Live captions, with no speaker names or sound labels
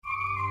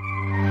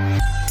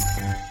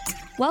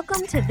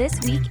Welcome to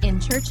This Week in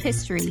Church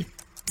History.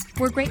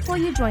 We're grateful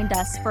you joined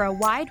us for a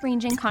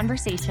wide-ranging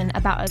conversation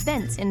about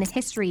events in the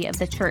history of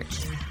the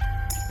church.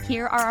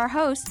 Here are our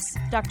hosts,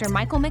 Dr.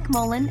 Michael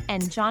McMullen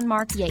and John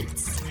Mark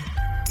Yates.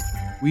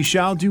 We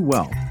shall do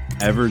well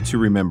ever to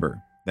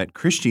remember that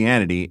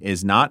Christianity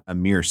is not a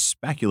mere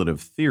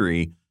speculative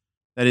theory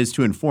that is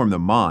to inform the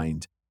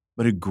mind,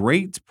 but a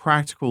great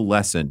practical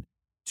lesson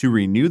to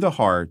renew the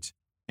heart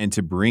and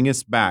to bring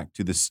us back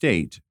to the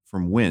state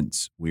from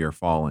whence we are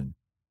fallen.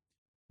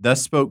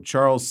 Thus spoke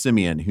Charles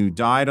Simeon, who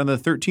died on the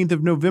 13th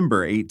of November,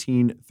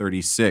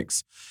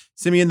 1836.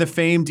 Simeon, the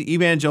famed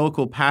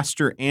evangelical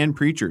pastor and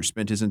preacher,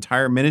 spent his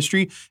entire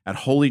ministry at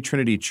Holy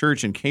Trinity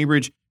Church in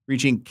Cambridge,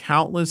 reaching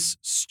countless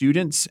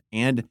students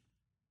and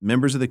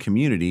members of the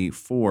community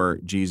for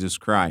Jesus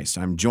Christ.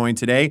 I'm joined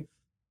today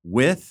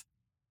with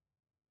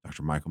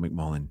Dr. Michael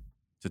McMullen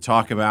to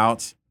talk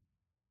about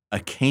a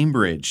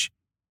Cambridge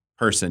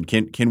person.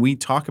 Can we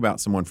talk about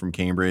someone from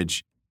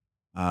Cambridge,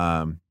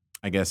 I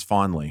guess,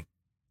 fondly?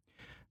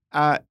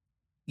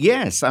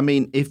 Yes. I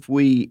mean, if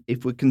we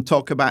can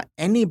talk about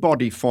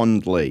anybody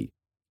fondly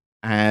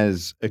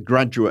as a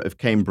graduate of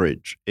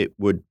Cambridge, it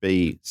would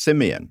be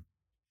Simeon.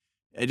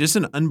 Just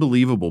an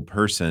unbelievable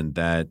person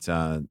that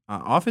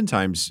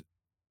oftentimes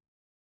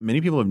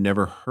many people have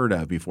never heard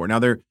of before. Now,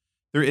 there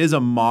is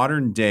a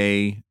modern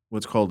day,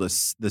 what's called the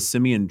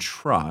Simeon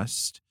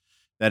Trust,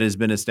 that has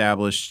been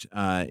established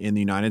in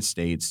the United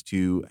States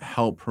to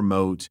help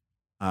promote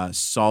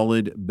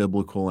solid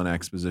biblical and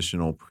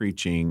expositional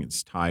preaching.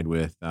 It's tied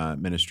with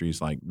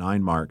ministries like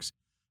Nine Marks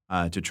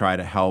to try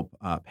to help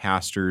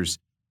pastors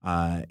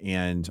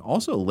and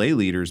also lay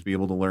leaders be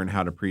able to learn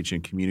how to preach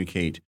and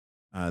communicate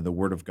the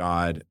Word of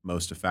God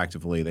most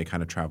effectively. They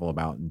kind of travel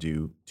about and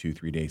do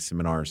 2-3 day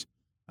seminars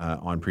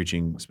on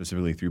preaching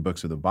specifically through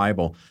books of the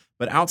Bible.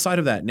 But outside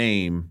of that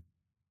name,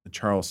 the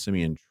Charles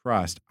Simeon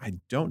Trust, I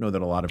don't know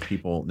that a lot of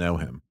people know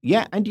him.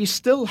 Yeah, and you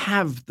still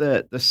have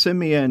the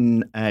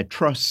Simeon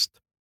Trust,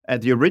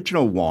 the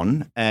original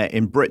one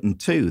in Britain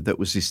too, that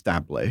was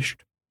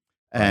established.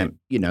 Right.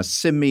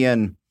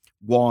 Simeon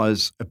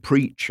was a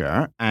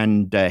preacher,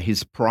 and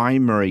his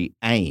primary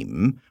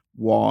aim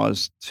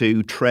was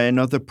to train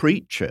other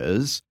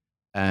preachers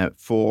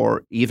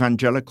for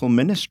evangelical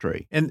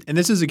ministry. And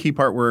this is a key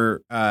part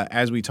where,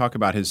 as we talk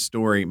about his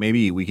story,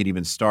 maybe we could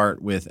even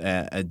start with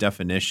a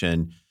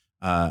definition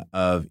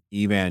of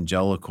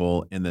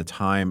evangelical in the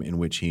time in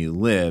which he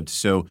lived.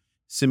 So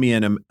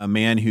Simeon, a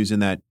man who's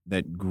in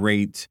that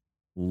great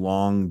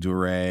longue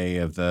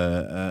durée of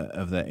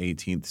the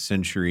 18th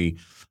century,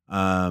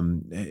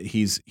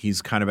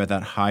 he's kind of at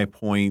that high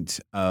point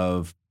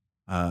of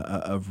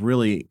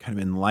really kind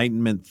of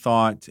Enlightenment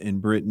thought in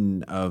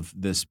Britain, of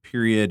this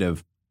period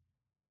of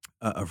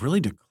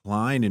really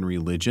decline in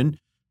religion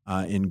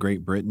in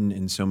Great Britain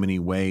in so many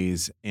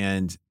ways.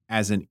 And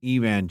as an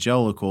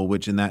evangelical,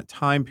 which in that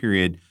time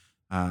period,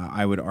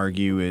 I would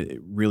argue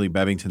really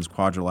Bebbington's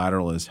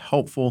Quadrilateral is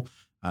helpful.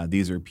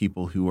 These are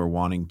people who are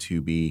wanting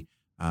to be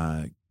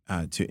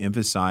to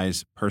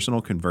emphasize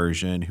personal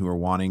conversion, who are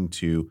wanting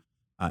to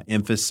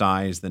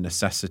emphasize the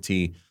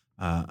necessity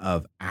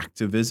of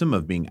activism,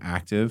 of being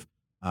active,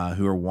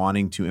 who are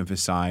wanting to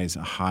emphasize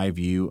a high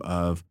view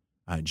of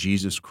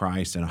Jesus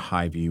Christ and a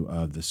high view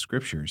of the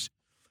Scriptures.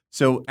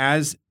 So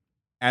as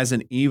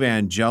an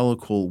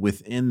evangelical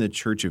within the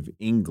Church of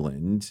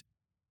England,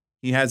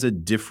 he has a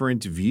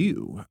different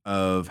view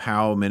of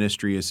how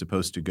ministry is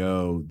supposed to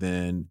go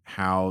than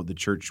how the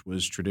church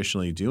was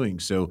traditionally doing.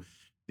 So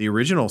the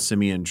original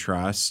Simeon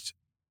Trust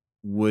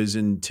was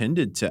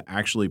intended to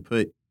actually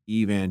put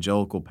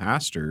evangelical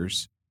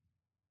pastors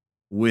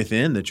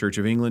within the Church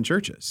of England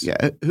churches.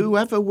 Yeah,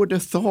 whoever would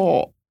have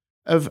thought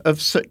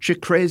of such a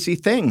crazy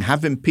thing,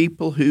 having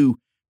people who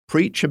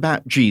preach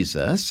about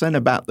Jesus and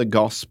about the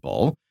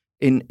gospel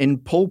in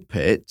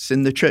pulpits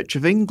in the Church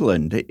of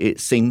England. It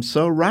seems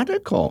so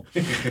radical.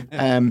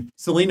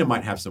 Selena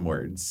might have some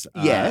words.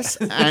 Yes,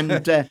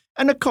 and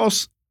of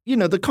course,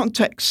 the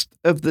context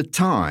of the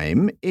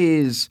time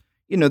is,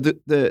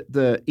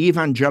 the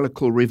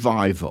evangelical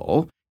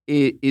revival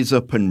is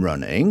up and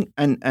running,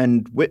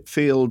 and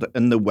Whitefield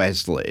and the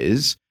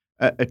Wesleys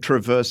are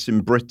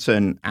traversing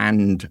Britain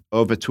and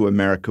over to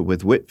America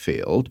with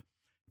Whitefield.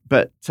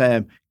 But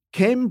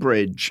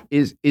Cambridge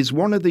is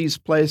one of these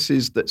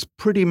places that's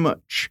pretty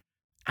much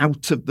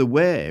out of the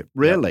way,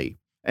 really.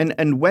 Yep.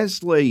 And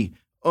Wesley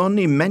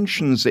only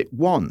mentions it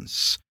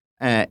once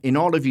in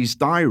all of his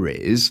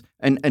diaries,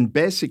 and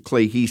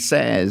basically he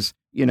says,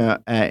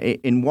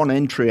 in one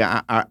entry,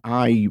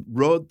 I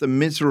rode the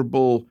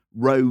miserable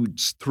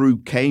roads through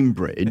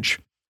Cambridge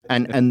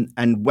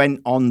and went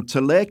on to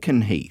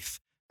Lakenheath.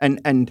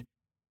 And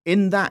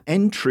in that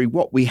entry,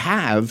 what we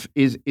have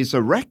is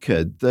a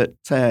record that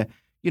the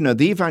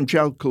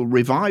evangelical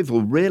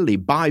revival really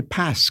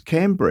bypassed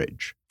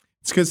Cambridge.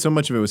 It's because so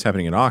much of it was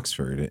happening in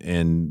Oxford,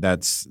 and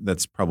that's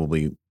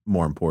probably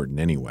more important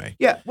anyway.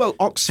 Yeah, well,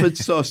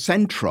 Oxford's so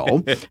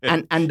central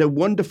and a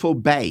wonderful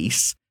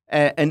base,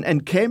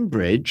 and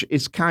Cambridge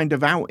is kind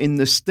of out in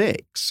the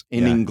sticks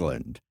in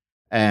England.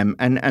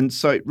 And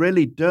so it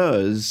really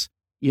does,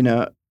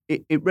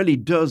 it really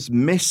does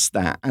miss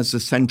that as a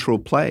central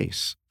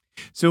place.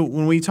 So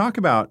when we talk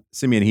about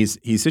Simeon, he's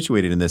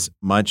situated in this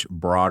much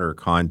broader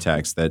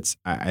context. That's,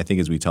 I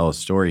think, as we tell a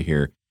story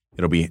here,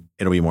 it'll be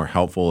more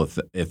helpful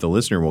if the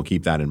listener will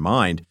keep that in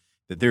mind,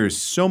 that there is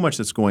so much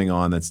that's going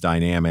on that's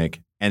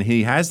dynamic, and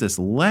he has this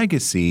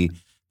legacy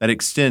that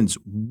extends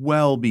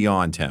well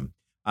beyond him.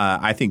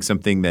 I think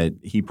something that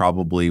he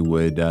probably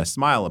would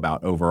smile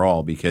about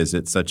overall, because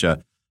it's such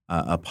a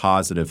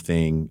positive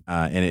thing,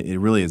 and it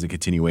really is a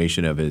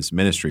continuation of his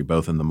ministry,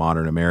 both in the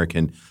modern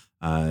American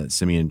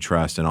Simeon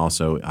Trust and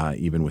also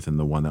even within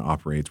the one that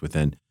operates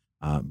within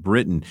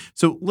Britain.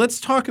 So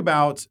let's talk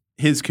about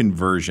his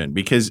conversion,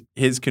 because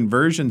his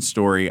conversion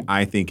story,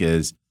 I think,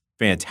 is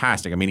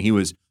fantastic. I mean, he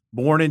was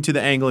born into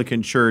the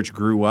Anglican Church,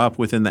 grew up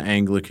within the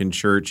Anglican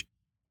Church,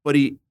 but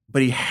he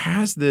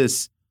has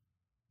this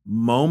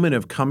moment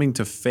of coming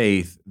to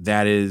faith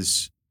that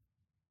is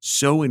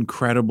so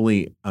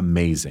incredibly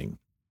amazing.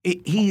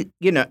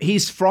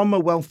 He's from a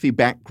wealthy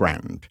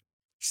background.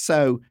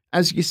 So,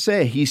 as you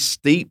say, he's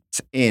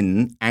steeped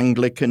in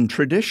Anglican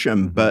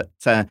tradition, but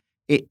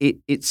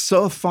it's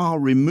so far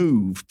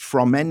removed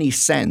from any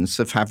sense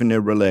of having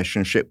a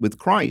relationship with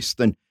Christ.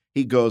 And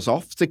he goes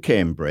off to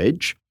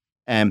Cambridge.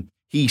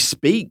 He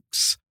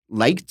speaks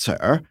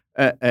later,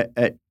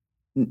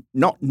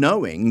 not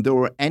knowing there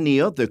were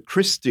any other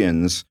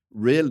Christians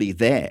really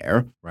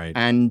there. Right.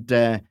 And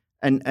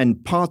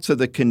part of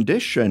the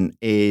condition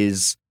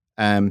is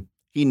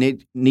he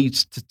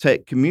needs to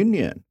take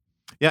communion.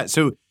 Yeah,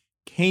 so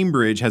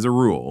Cambridge has a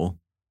rule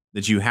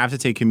that you have to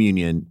take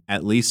communion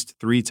at least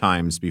 3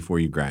 times before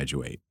you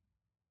graduate.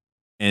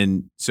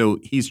 And so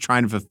he's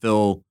trying to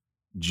fulfill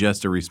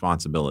just a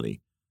responsibility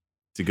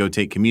to go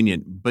take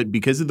communion. But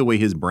because of the way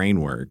his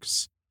brain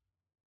works,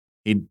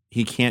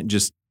 he can't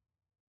just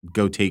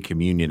go take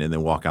communion and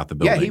then walk out the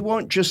building. Yeah, he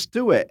won't just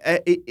do it.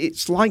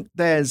 It's like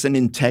there's an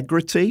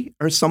integrity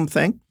or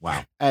something.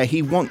 Wow.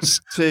 He wants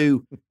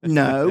to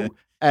know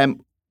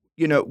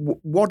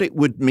what it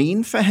would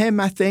mean for him,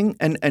 I think,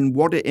 and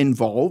what it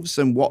involves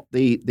and what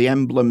the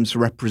emblems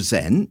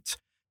represent.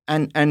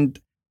 And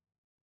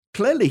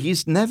clearly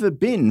he's never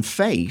been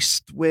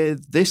faced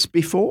with this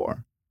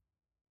before.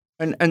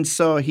 And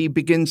so he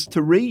begins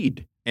to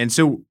read. And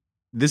so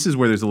this is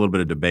where there's a little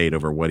bit of debate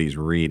over what he's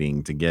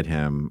reading to get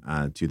him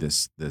to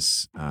this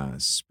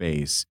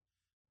space.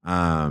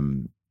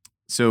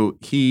 So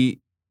he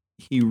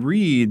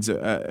reads,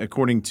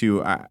 according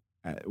to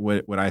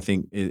what I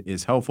think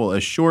is helpful, a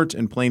short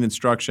and plain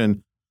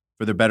instruction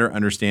for the better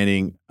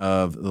understanding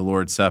of the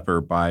Lord's Supper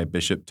by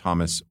Bishop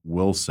Thomas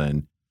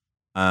Wilson,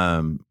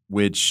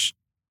 which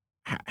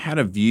had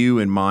a view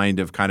in mind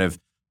of kind of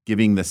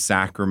giving the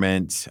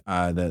sacrament,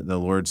 the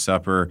Lord's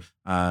Supper,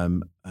 a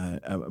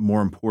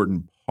more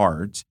important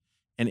part.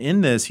 And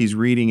in this, he's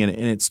reading, and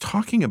it's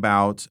talking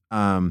about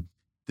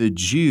the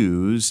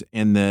Jews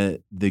and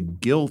the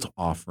guilt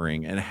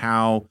offering, and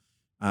how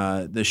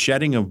the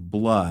shedding of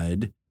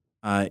blood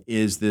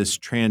is this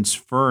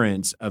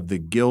transference of the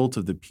guilt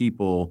of the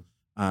people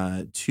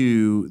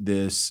to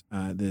this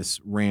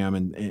ram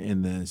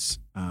and this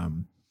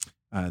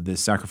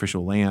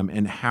sacrificial lamb,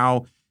 and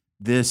how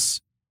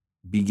this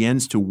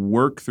begins to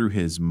work through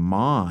his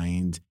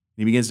mind.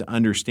 He begins to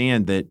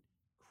understand that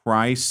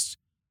Christ's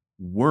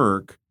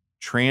work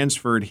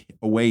transferred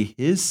away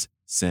his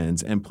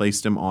sins and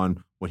placed him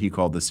on what he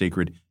called the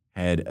sacred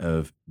head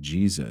of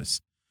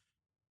Jesus.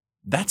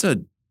 That's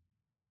a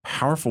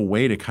powerful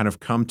way to kind of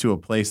come to a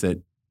place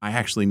that I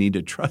actually need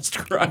to trust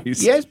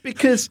Christ. Yes,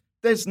 because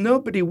there's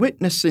nobody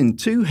witnessing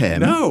to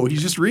him. No,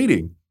 he's just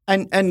reading.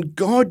 And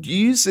God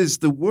uses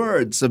the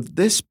words of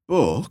this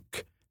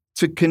book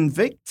to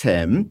convict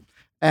him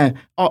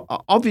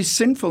of his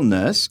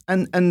sinfulness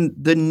and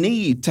the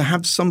need to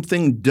have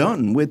something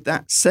done with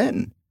that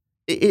sin.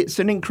 It's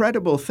an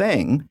incredible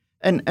thing,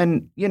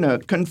 and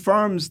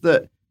confirms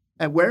that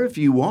wherever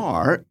you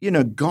are,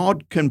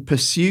 God can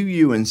pursue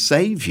you and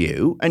save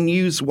you and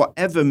use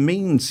whatever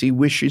means he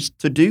wishes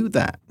to do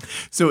that.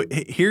 So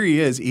here he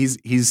is.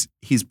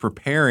 He's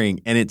preparing,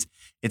 and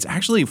it's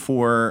actually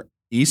for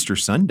Easter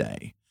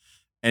Sunday.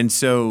 And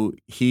so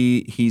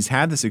he's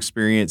had this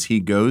experience. He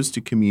goes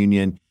to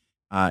communion.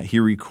 He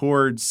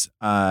records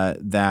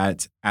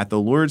that at the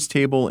Lord's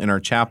table in our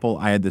chapel,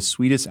 I had the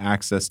sweetest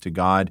access to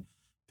God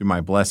through my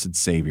blessed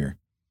Savior.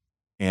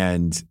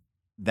 And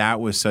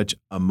that was such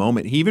a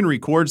moment. He even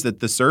records that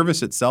the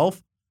service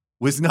itself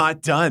was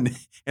not done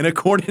in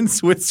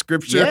accordance with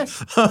Scripture,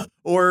 yes,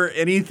 or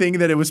anything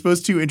that it was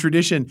supposed to in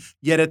tradition.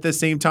 Yet at the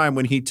same time,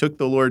 when he took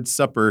the Lord's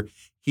Supper,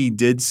 he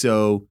did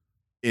so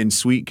in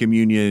sweet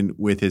communion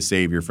with his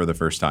Savior for the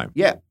first time.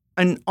 Yeah.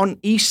 And on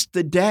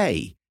Easter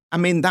Day, I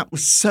mean,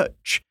 that's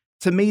such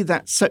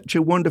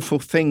a wonderful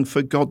thing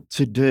for God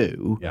to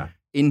do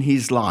in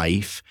his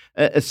life,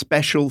 a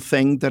special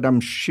thing that I'm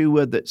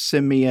sure that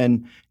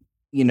Simeon,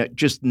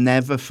 just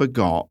never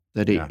forgot,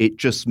 that it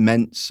just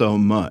meant so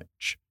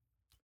much.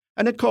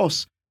 And of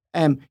course,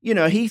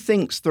 He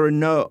thinks there are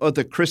no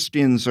other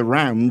Christians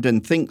around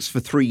and thinks for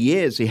 3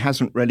 years he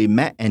hasn't really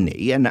met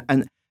any.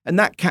 And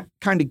that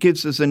kind of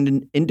gives us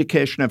an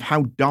indication of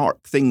how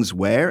dark things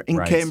were in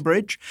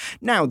Cambridge.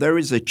 Now, there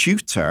is a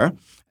tutor,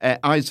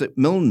 Isaac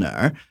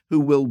Milner,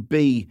 who will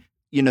be,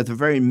 the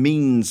very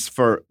means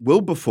for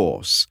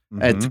Wilberforce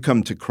to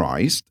come to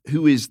Christ,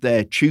 who is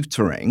there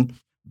tutoring.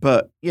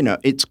 But,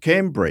 it's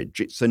Cambridge.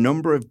 It's a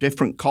number of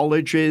different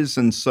colleges.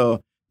 And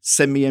so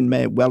Simeon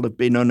may well have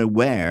been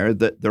unaware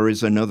that there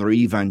is another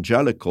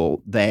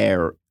evangelical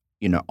there,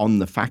 on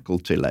the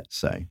faculty, let's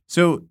say.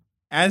 So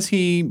as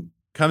he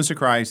comes to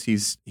Christ,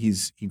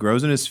 he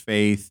grows in his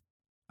faith.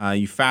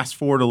 You fast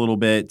forward a little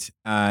bit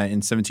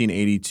in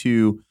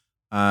 1782,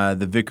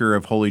 the vicar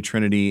of Holy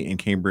Trinity in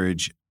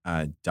Cambridge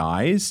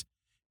dies,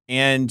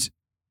 and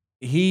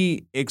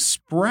he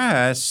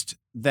expressed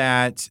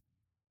that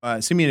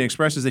Simeon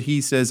expresses that he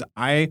says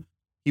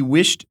he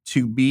wished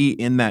to be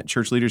in that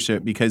church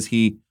leadership because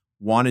he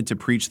wanted to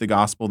preach the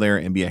gospel there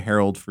and be a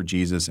herald for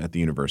Jesus at the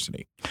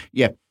university.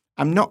 Yeah.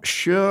 I'm not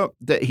sure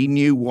that he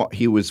knew what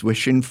he was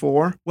wishing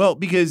for. Well,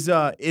 because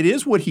it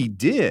is what he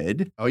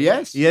did. Oh,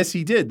 yes? Yes,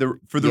 he did.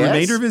 For the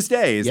remainder of his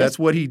days, that's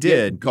what he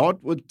did. Yeah, God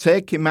would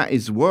take him at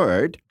his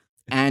word.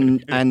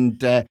 And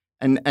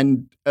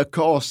of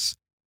course,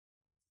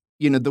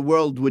 the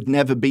world would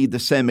never be the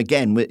same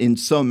again in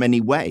so many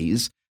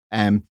ways.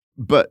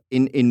 But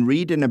in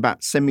reading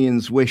about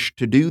Simeon's wish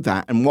to do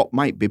that and what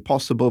might be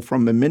possible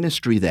from a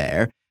ministry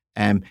there,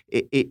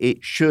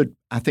 it should,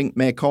 I think,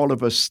 make all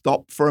of us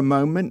stop for a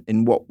moment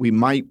in what we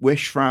might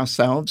wish for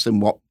ourselves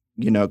and what,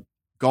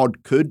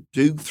 God could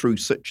do through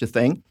such a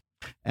thing.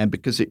 And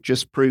because it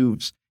just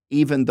proves,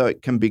 even though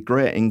it can be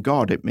great in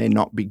God, it may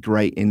not be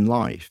great in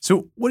life.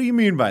 So what do you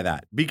mean by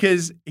that?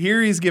 Because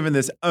here he's given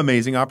this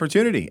amazing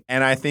opportunity.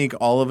 And I think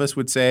all of us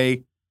would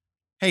say,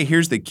 hey,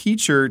 here's the key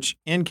church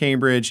in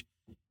Cambridge.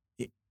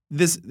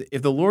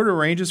 If the Lord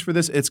arranges for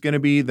this, it's going to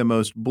be the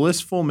most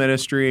blissful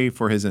ministry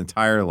for his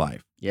entire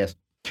life. Yes.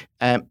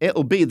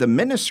 It'll be the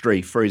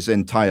ministry for his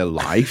entire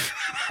life.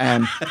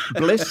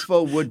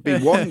 Blissful would be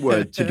one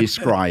word to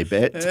describe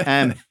it.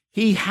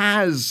 He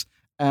has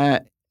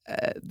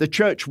the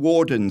church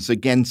wardens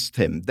against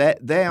him.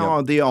 They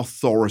are the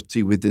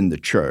authority within the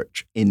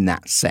church in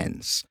that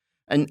sense.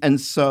 And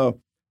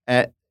so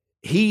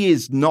he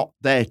is not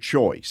their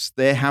choice.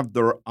 They have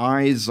their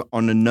eyes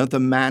on another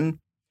man.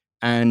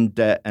 And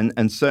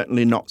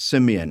certainly not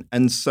Simeon.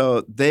 And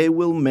so they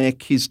will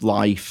make his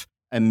life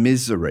a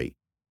misery,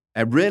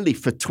 really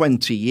for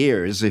 20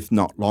 years, if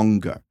not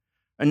longer.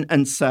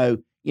 And so,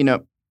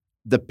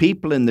 the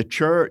people in the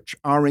church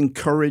are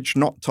encouraged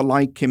not to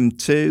like him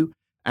too.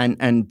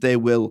 And they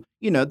will,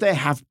 they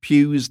have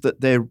pews that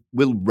they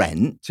will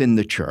rent in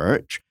the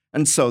church.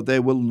 And so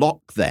they will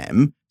lock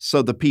them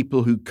so the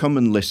people who come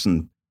and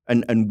listen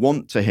and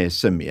want to hear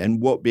Simeon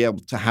won't be able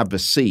to have a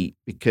seat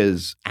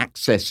because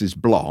access is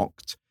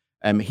blocked.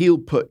 He'll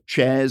put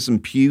chairs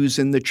and pews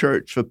in the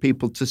church for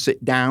people to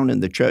sit down,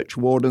 and the church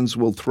wardens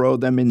will throw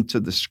them into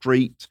the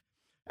street.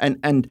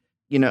 And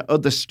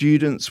other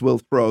students will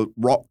throw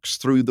rocks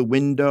through the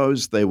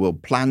windows. They will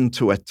plan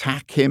to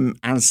attack him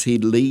as he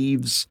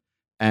leaves.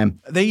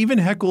 They even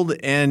heckled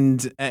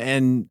and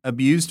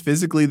abused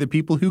physically the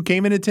people who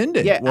came and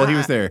attended while he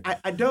was there.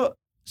 I don't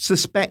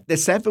suspect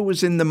this ever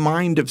was in the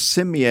mind of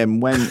Simeon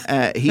when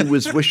he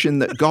was wishing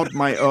that God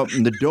might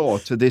open the door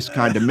to this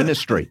kind of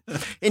ministry.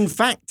 In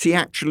fact, he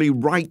actually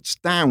writes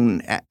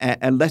down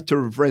a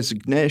letter of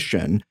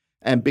resignation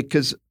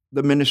because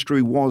the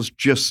ministry was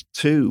just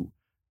too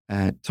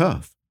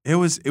tough. It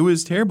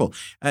was terrible.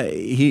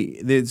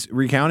 It's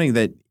recounting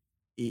that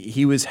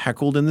he was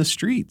heckled in the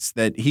streets,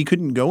 that he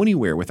couldn't go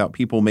anywhere without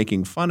people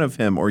making fun of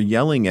him or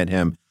yelling at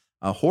him.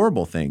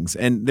 Horrible things.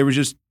 And there was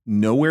just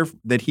nowhere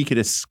that he could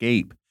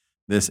escape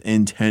this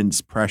intense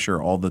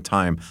pressure all the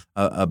time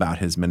about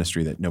his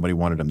ministry, that nobody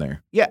wanted him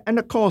there. Yeah, and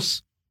of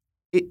course,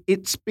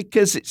 it's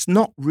because it's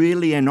not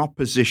really an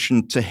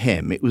opposition to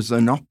him. It was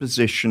an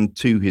opposition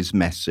to his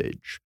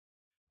message.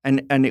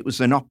 And it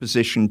was an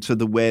opposition to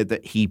the way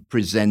that he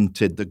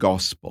presented the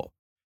gospel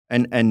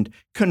and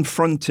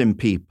confronting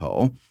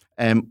people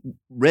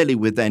really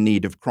with their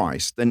need of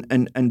Christ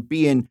and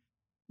being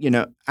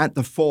at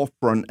the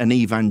forefront and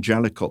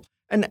evangelical.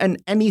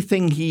 And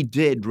anything he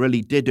did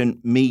really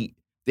didn't meet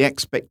the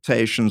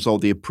expectations or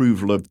the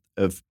approval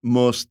of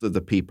most of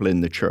the people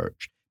in the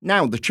church.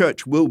 Now, the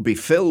church will be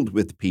filled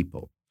with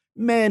people,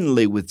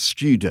 mainly with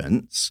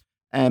students,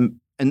 and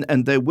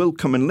they will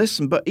come and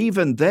listen, but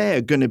even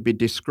they're going to be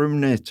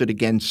discriminated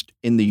against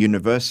in the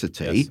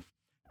university,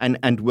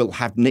 and will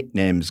have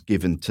nicknames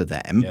given to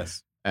them.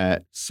 Yes.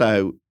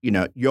 So,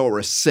 you're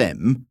a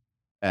Sim,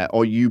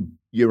 or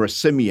you're a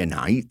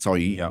Simeonite, or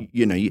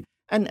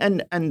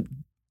and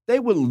they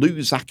will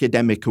lose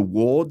academic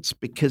awards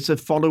because of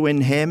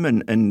following him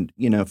and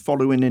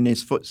following in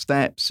his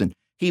footsteps. And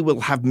he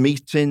will have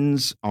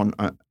meetings on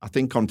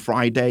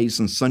Fridays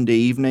and Sunday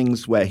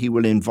evenings where he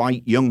will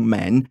invite young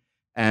men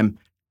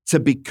to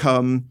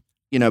become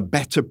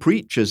better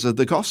preachers of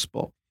the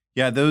gospel.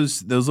 Yeah,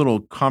 those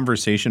little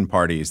conversation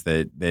parties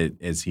that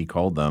as he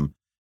called them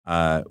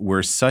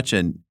were such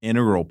an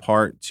integral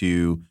part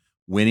to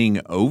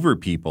winning over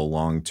people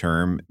long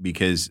term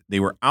because they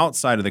were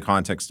outside of the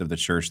context of the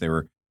church. They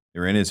were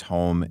in his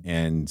home,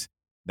 and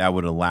that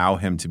would allow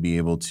him to be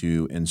able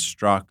to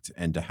instruct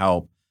and to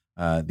help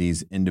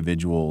these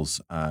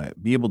individuals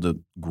be able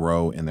to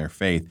grow in their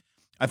faith.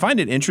 I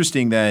find it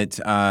interesting that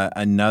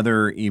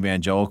another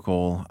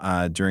evangelical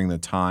during the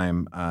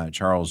time,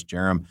 Charles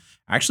Jerram,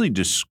 actually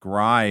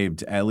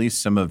described at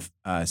least some of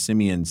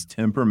Simeon's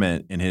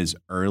temperament in his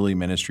early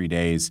ministry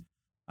days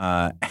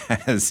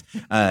as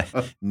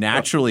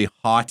naturally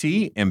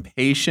haughty,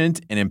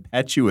 impatient, and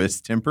impetuous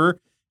temper.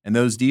 And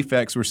those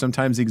defects were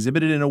sometimes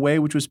exhibited in a way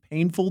which was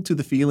painful to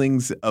the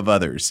feelings of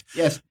others.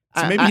 Yes.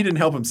 So maybe he didn't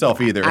help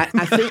himself either. I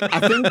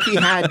think he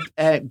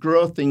had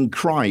growth in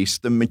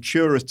Christ and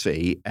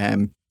maturity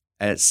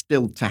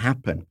still to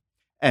happen.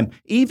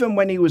 Even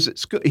when he was at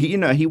school,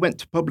 he went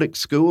to public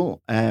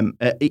school,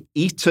 at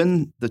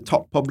Eton, the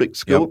top public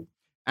school, Yep.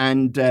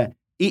 and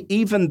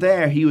even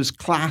there he was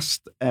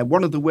classed.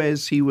 One of the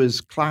ways he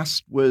was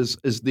classed was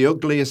as the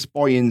ugliest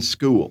boy in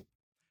school.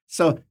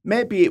 So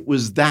maybe it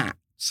was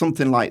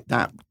something like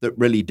that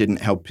really didn't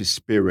help his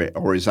spirit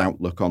or his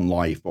outlook on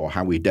life or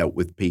how he dealt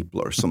with people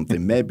or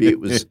something. Maybe it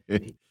was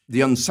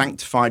the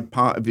unsanctified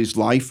part of his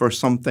life or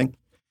something.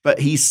 But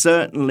he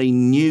certainly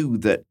knew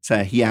that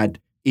he had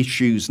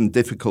issues and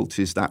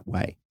difficulties that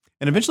way.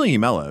 And eventually he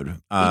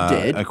mellowed, He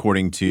did.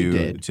 according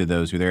to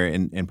those who were there.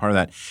 And part of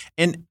that.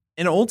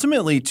 And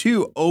ultimately,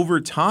 too, over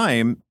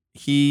time,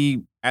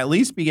 he at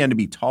least began to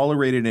be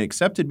tolerated and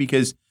accepted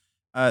because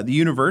the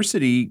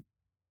university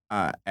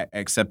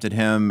accepted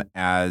him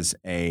as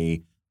a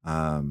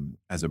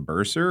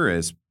bursar,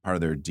 as part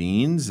of their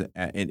deans.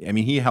 I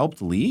mean, he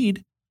helped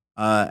lead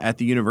at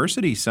the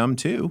university some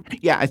too.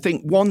 Yeah, I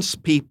think once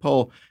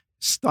people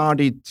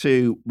started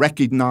to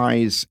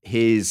recognize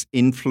his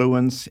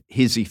influence,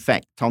 his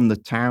effect on the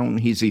town,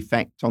 his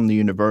effect on the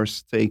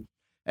university,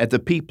 the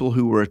people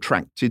who were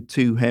attracted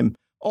to him,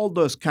 all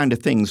those kind of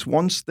things,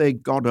 once they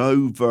got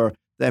over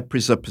their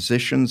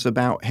presuppositions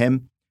about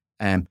him,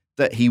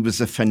 that he was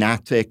a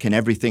fanatic and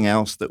everything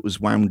else that was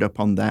wound up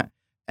on that,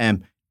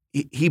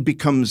 he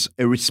becomes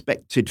a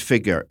respected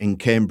figure in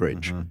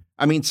Cambridge. Mm-hmm.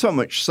 I mean, so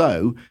much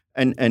so,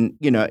 and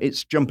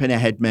it's jumping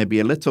ahead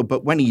maybe a little,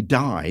 but when he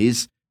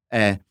dies,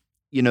 the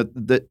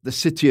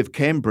city of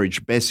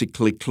Cambridge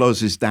basically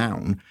closes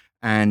down,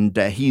 and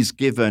he's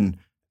given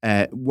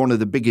one of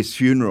the biggest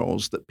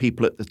funerals that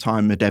people at the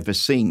time had ever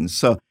seen.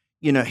 So,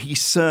 he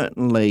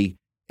certainly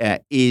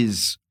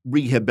is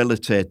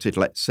rehabilitated,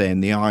 let's say, in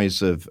the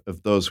eyes of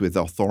those with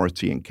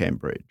authority in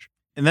Cambridge.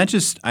 And that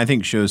just, I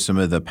think, shows some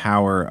of the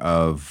power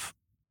of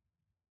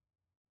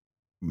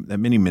that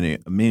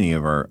many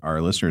of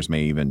our listeners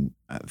may even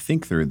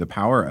think through, the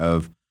power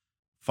of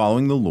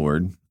following the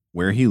Lord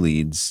where he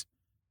leads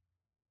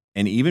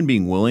and even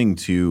being willing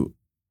to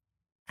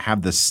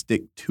have the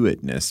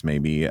stick-to-itness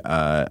maybe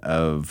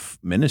of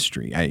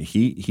ministry.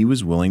 He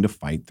was willing to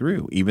fight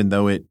through, even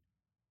though it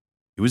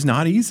was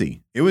not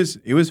easy. It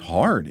was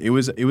hard. It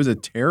was a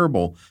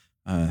terrible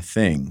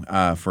thing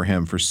for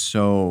him for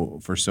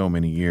so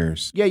many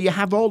years. Yeah, you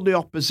have all the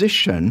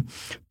opposition,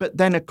 but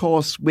then of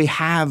course we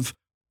have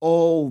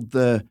all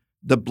the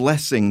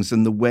blessings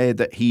and the way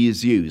that he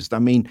is used. I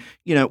mean,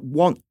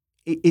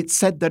 it's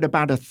said that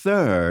about a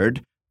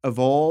third of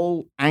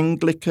all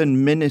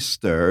Anglican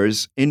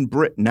ministers in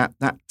Britain at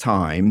that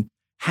time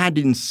had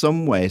in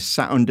some way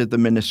sat under the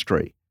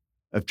ministry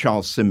of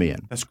Charles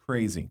Simeon. That's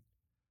crazy.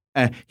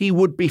 He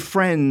would be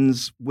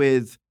friends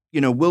with,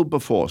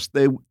 Wilberforce.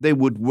 They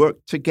would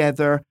work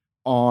together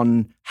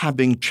on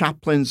having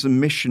chaplains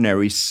and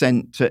missionaries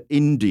sent to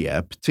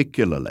India,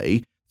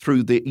 particularly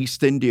through the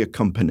East India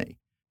Company.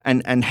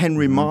 And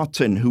Henry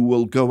Martyn, who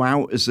will go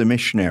out as a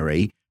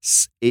missionary,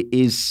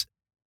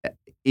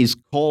 is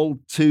called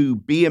to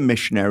be a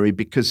missionary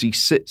because he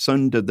sits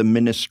under the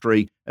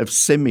ministry of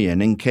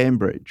Simeon in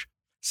Cambridge.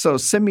 So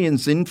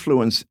Simeon's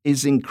influence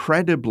is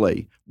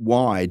incredibly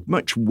wide,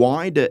 much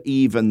wider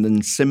even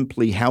than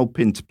simply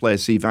helping to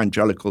place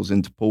evangelicals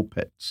into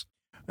pulpits.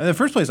 The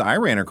first place I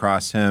ran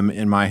across him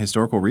in my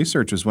historical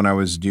research was when I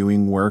was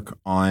doing work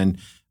on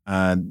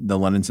the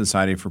London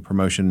Society for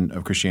Promotion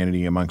of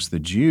Christianity Amongst the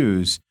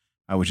Jews,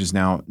 which is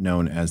now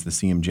known as the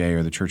CMJ,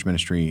 or the Church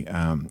Ministry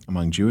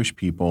Among Jewish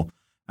People.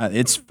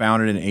 It's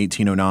founded in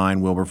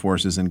 1809.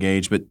 Wilberforce is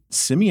engaged, but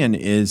Simeon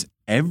is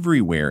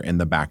everywhere in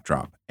the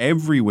backdrop.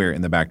 Everywhere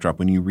in the backdrop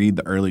when you read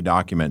the early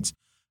documents,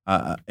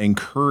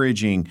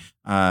 encouraging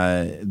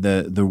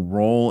the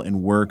role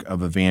and work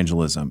of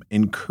evangelism,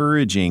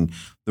 encouraging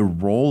the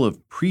role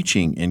of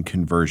preaching in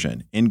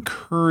conversion,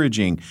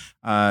 encouraging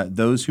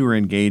those who are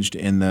engaged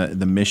in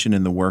the mission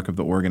and the work of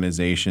the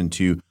organization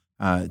to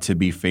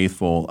be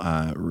faithful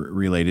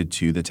related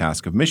to the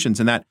task of missions.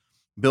 And that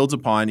builds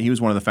upon, he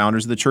was one of the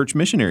founders of the Church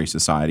Missionary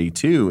Society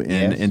too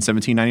in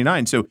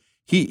 1799. So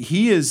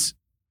he is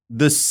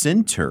the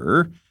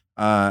center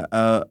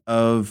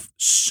of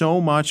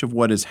so much of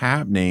what is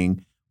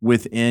happening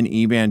within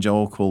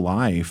evangelical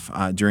life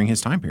during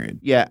his time period.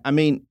 Yeah, I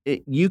mean,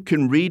 you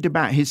can read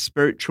about his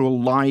spiritual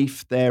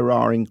life. There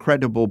are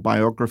incredible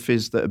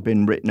biographies that have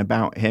been written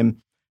about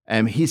him.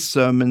 His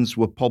sermons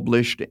were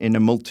published in a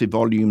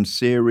multi-volume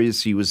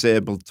series. He was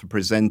able to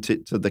present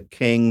it to the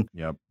king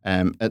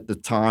at the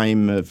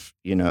time of,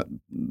 the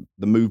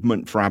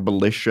movement for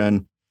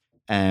abolition.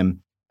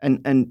 And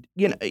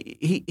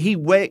he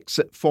wakes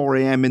at 4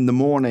 a.m. in the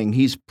morning.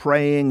 He's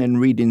praying and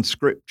reading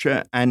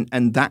scripture,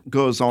 and that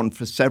goes on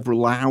for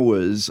several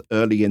hours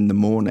early in the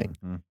morning.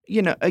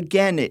 Mm-hmm.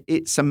 Again,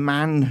 it's a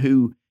man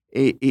who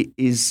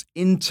is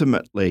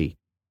intimately,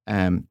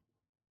 in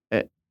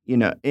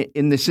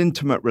this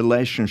intimate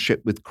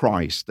relationship with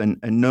Christ, and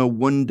no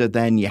wonder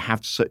then you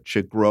have such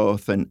a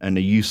growth and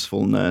a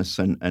usefulness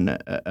and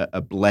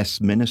a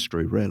blessed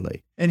ministry,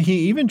 really. And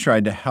he even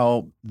tried to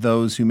help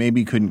those who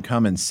maybe couldn't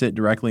come and sit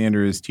directly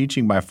under his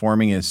teaching by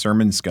forming his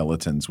sermon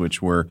skeletons,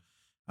 which were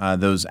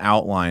those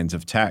outlines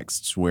of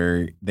texts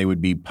where they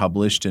would be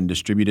published and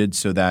distributed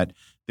so that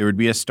there would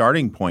be a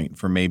starting point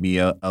for maybe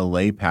a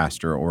lay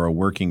pastor or a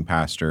working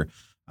pastor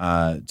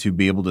to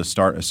be able to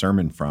start a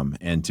sermon from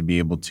and to be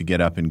able to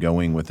get up and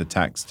going with the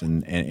text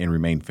and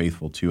remain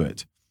faithful to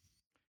it.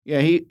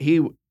 Yeah,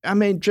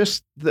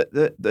 just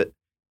the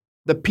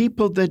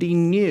people that he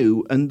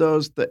knew and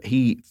those that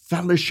he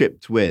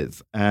fellowshipped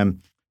with,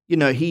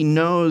 he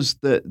knows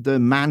the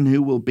man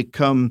who will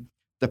become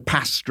the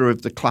pastor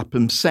of the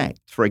Clapham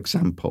sect, for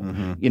example,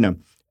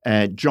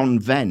 John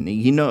Venn,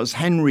 he knows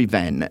Henry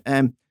Venn.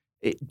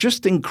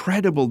 Just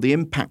incredible the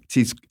impact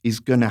he's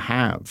going to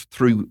have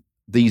through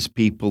these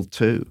people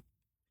too.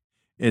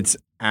 It's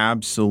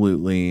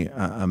absolutely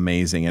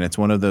amazing. And it's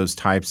one of those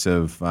types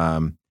of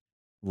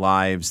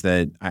lives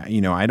that,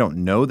 I don't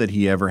know that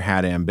he ever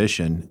had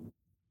ambition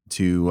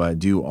to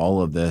do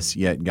all of this,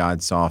 yet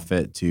God saw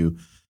fit to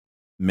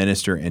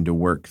minister and to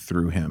work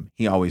through him.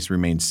 He always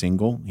remained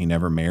single. He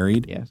never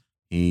married. Yes.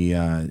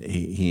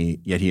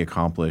 Yet he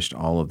accomplished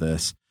all of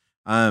this.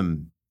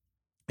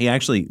 He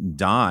actually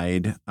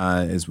died,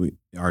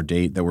 our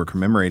date that we're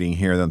commemorating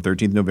here, on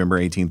 13th November,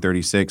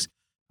 1836,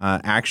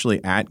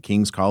 actually at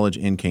King's College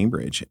in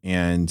Cambridge.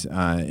 And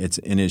it's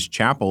in his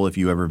chapel, if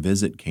you ever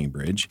visit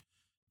Cambridge,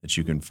 that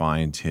you can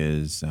find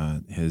his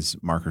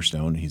marker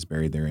stone. He's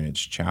buried there in its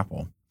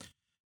chapel,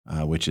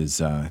 which is,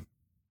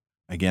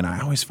 again, I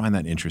always find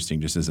that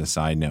interesting, just as a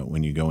side note,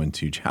 when you go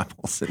into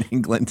chapels in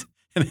England,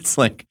 and it's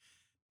like,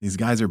 these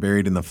guys are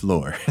buried in the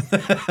floor.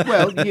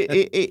 Well,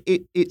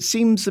 it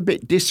seems a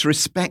bit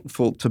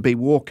disrespectful to be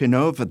walking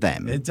over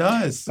them. It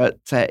does. But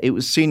it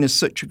was seen as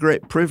such a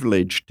great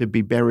privilege to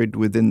be buried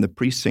within the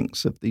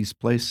precincts of these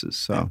places.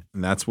 So,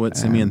 and that's what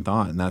Simeon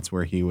thought, and that's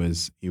where he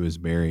was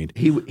buried.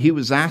 He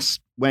was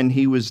asked when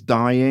he was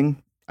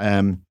dying,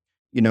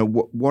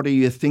 what are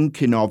you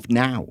thinking of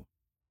now?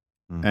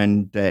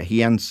 And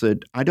he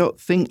answered, I don't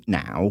think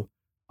now,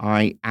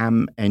 I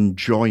am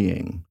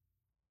enjoying.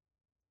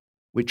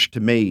 Which to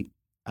me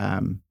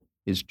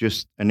is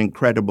just an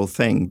incredible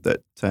thing,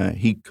 that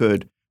he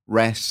could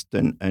rest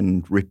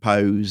and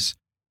repose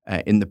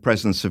in the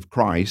presence of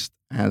Christ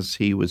as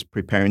he was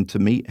preparing to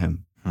meet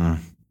him.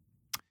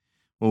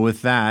 Well,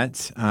 with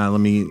that,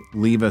 let me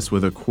leave us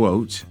with a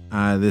quote.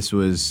 This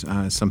was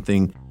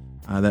something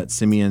that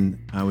Simeon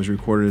was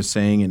recorded as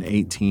saying in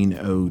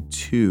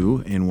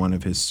 1802 in one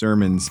of his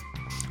sermons.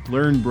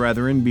 Learn,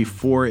 brethren,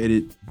 before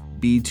it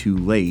be too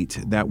late,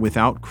 that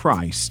without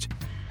Christ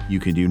you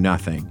can do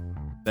nothing,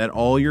 that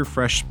all your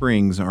fresh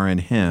springs are in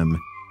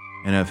him,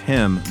 and of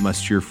him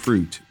must your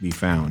fruit be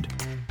found.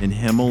 In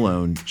him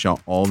alone shall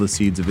all the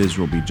seeds of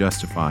Israel be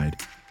justified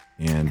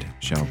and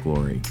shall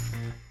glory.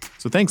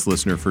 So thanks,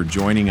 listener, for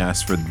joining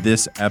us for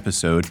this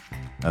episode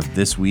of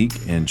This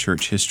Week in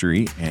Church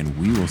History, and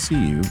we will see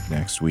you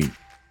next week.